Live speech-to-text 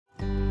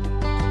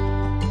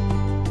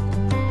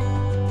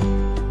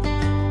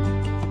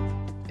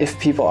If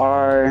people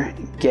are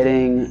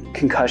getting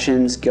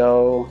concussions,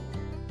 go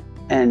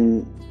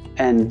and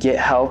get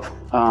help.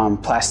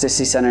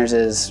 Plasticity Centers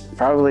is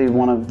probably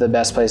one of the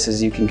best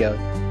places you can go.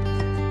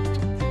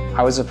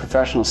 I was a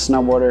professional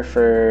snowboarder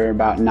for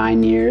about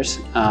 9 years,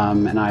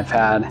 and I've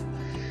had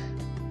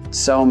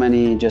so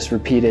many just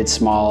repeated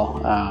small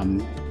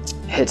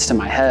hits to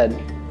my head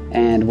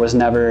and was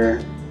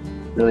never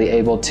really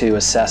able to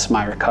assess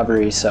my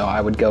recovery, so I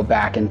would go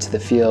back into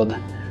the field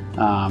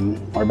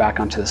or back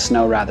onto the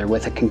snow rather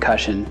with a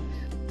concussion.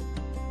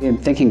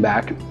 And thinking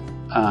back,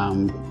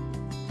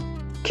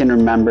 can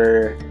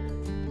remember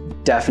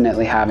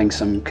definitely having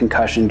some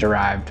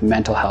concussion-derived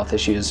mental health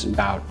issues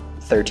about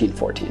 13,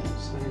 14.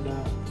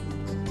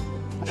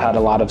 I've had a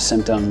lot of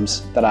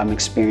symptoms that I'm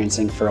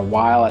experiencing for a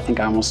while. I think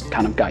I almost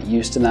kind of got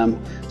used to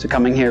them. So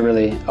coming here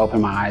really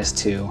opened my eyes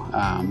to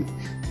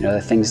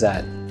the things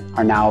that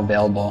are now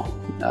available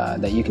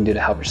that you can do to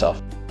help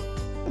yourself.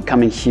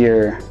 Coming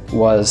here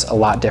was a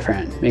lot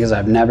different because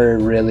I've never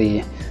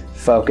really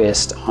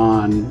focused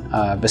on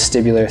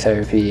vestibular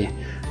therapy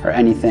or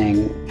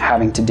anything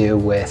having to do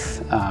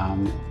with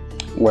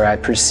where I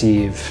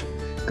perceive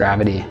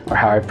gravity or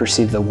how I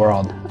perceive the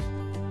world.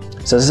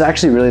 So this is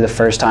actually really the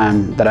first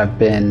time that I've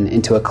been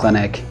into a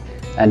clinic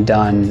and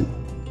done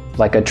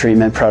like a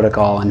treatment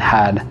protocol and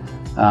had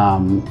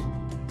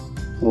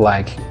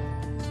like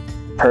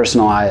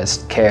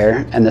personalized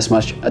care and this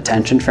much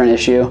attention for an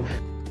issue,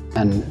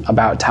 and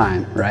about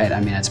time, right? I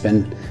mean, it's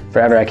been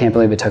forever. I can't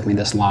believe it took me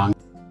this long.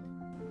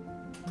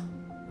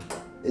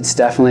 It's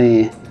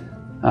definitely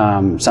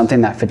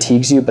something that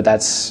fatigues you, but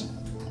that's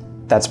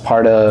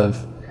part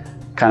of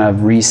kind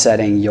of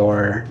resetting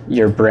your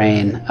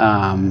brain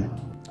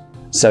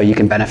so you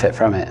can benefit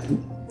from it.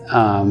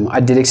 I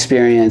did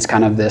experience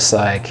kind of this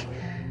like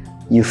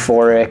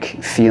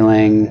euphoric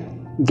feeling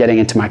getting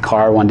into my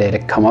car one day to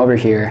come over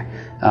here,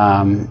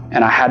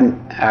 and I hadn't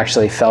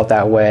actually felt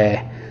that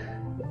way.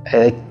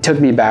 It took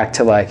me back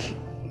to like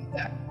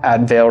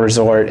at Vail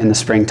Resort in the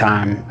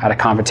springtime at a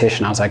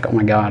competition. I was like, oh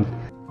my God.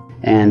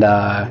 And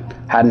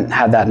hadn't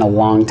had that in a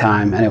long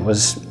time, and it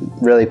was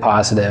really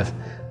positive.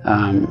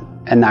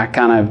 And that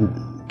kind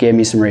of gave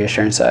me some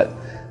reassurance that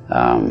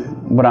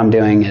what I'm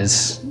doing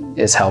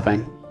is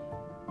helping.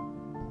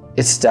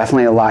 It's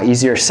definitely a lot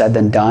easier said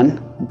than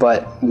done,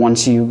 but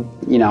once you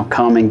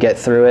come and get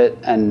through it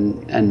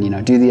and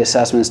do the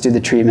assessments, do the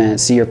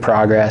treatment, see your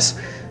progress,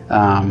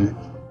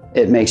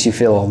 it makes you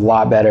feel a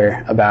lot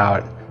better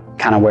about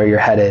kind of where you're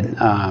headed.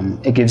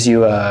 It gives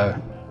you a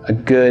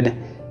good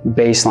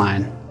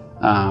baseline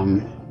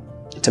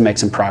to make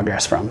some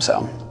progress from.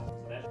 So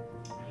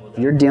if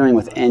you're dealing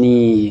with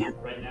any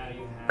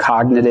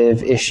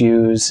cognitive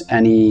issues,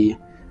 any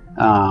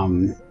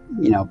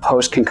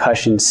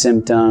post-concussion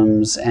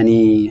symptoms,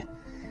 any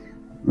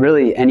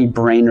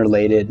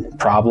brain-related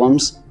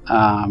problems,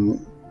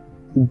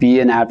 be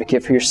an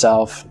advocate for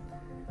yourself.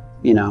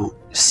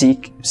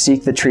 Seek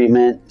the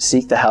treatment,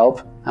 seek the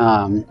help.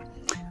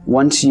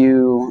 Once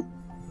you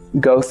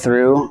go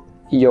through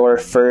your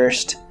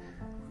first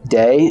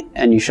day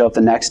and you show up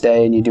the next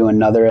day and you do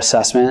another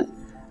assessment,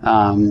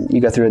 you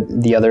go through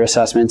the other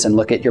assessments and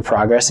look at your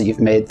progress that you've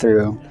made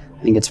through,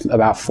 I think it's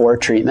about 4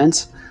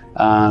 treatments,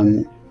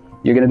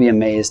 you're going to be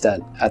amazed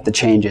at the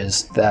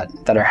changes that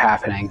are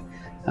happening.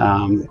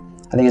 I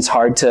think it's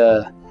hard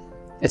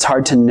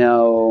to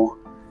know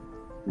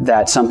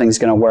that something's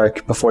going to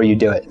work before you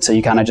do it. So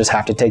you kind of just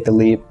have to take the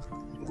leap,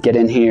 get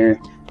in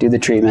here, do the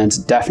treatments.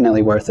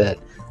 Definitely worth it.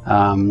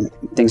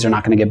 Things are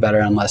not going to get better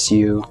unless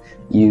you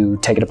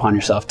take it upon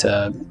yourself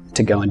to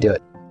go and do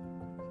it.